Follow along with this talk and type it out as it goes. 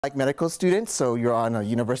Like medical students, so you're on a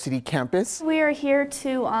university campus. We are here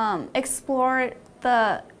to explore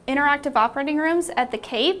the interactive operating rooms at the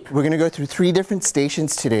Cape. We're going to go through 3 different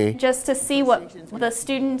stations today. Just to see what the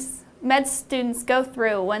students, med students go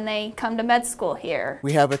through when they come to med school here.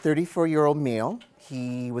 We have a 34-year-old male.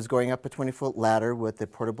 He was going up a 20-foot ladder with a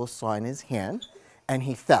portable saw in his hand, and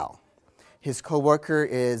he fell. His coworker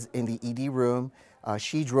is in the ED room.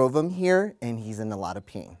 She drove him here, and he's in a lot of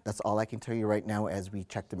pain. That's all I can tell you right now as we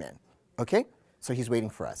checked him in. Okay? So he's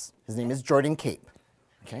waiting for us. His name is Jordan Cape.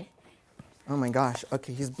 Okay? Oh my gosh.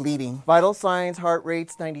 Okay, he's bleeding. Vital signs, heart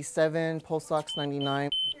rate's 97, pulse ox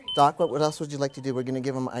 99. Doc, what else would you like to do? We're going to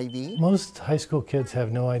give him IV. Most high school kids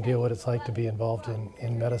have no idea what it's like to be involved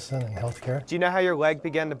in medicine and healthcare. Do you know how your leg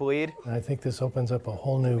began to bleed? And I think this opens up a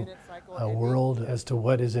whole new world as to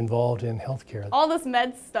what is involved in healthcare. All this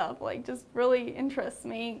med stuff just really interests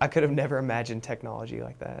me. I could have never imagined technology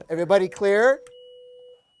like that. Everybody clear?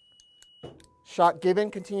 Shock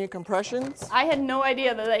given, continue compressions. I had no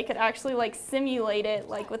idea that they could actually simulate it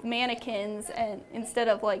with mannequins and instead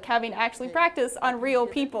of having to actually practice on real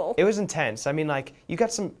people. It was intense. I mean, you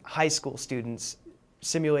got some high school students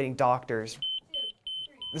simulating doctors.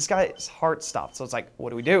 This guy's heart stopped, so it's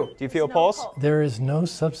what do we do? Do you feel a pulse? There is no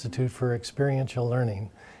substitute for experiential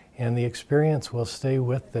learning, and the experience will stay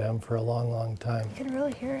with them for a long, long time. You can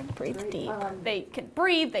really hear him breathe deep. They can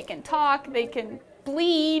breathe, they can talk, they can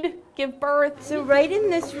bleed, give birth. So right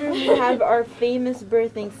in this room we have our famous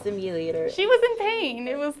birthing simulator. She was in pain.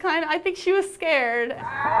 It was I think she was scared.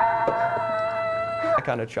 I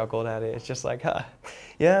kind of chuckled at it. It's just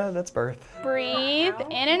yeah, that's birth. Breathe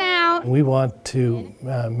in and out. We want to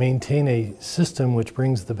maintain a system which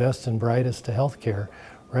brings the best and brightest to healthcare,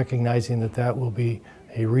 recognizing that that will be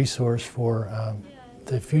a resource for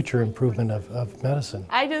the future improvement of medicine.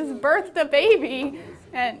 I just birthed a baby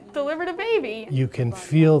and delivered a baby. You can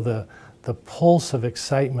feel the pulse of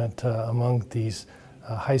excitement among these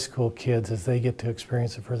high school kids as they get to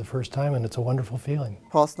experience it for the first time, and it's a wonderful feeling.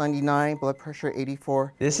 Pulse 99, blood pressure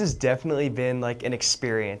 84. This has definitely been an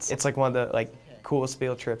experience. It's one of the coolest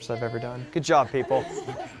field trips I've ever done. Good job, people.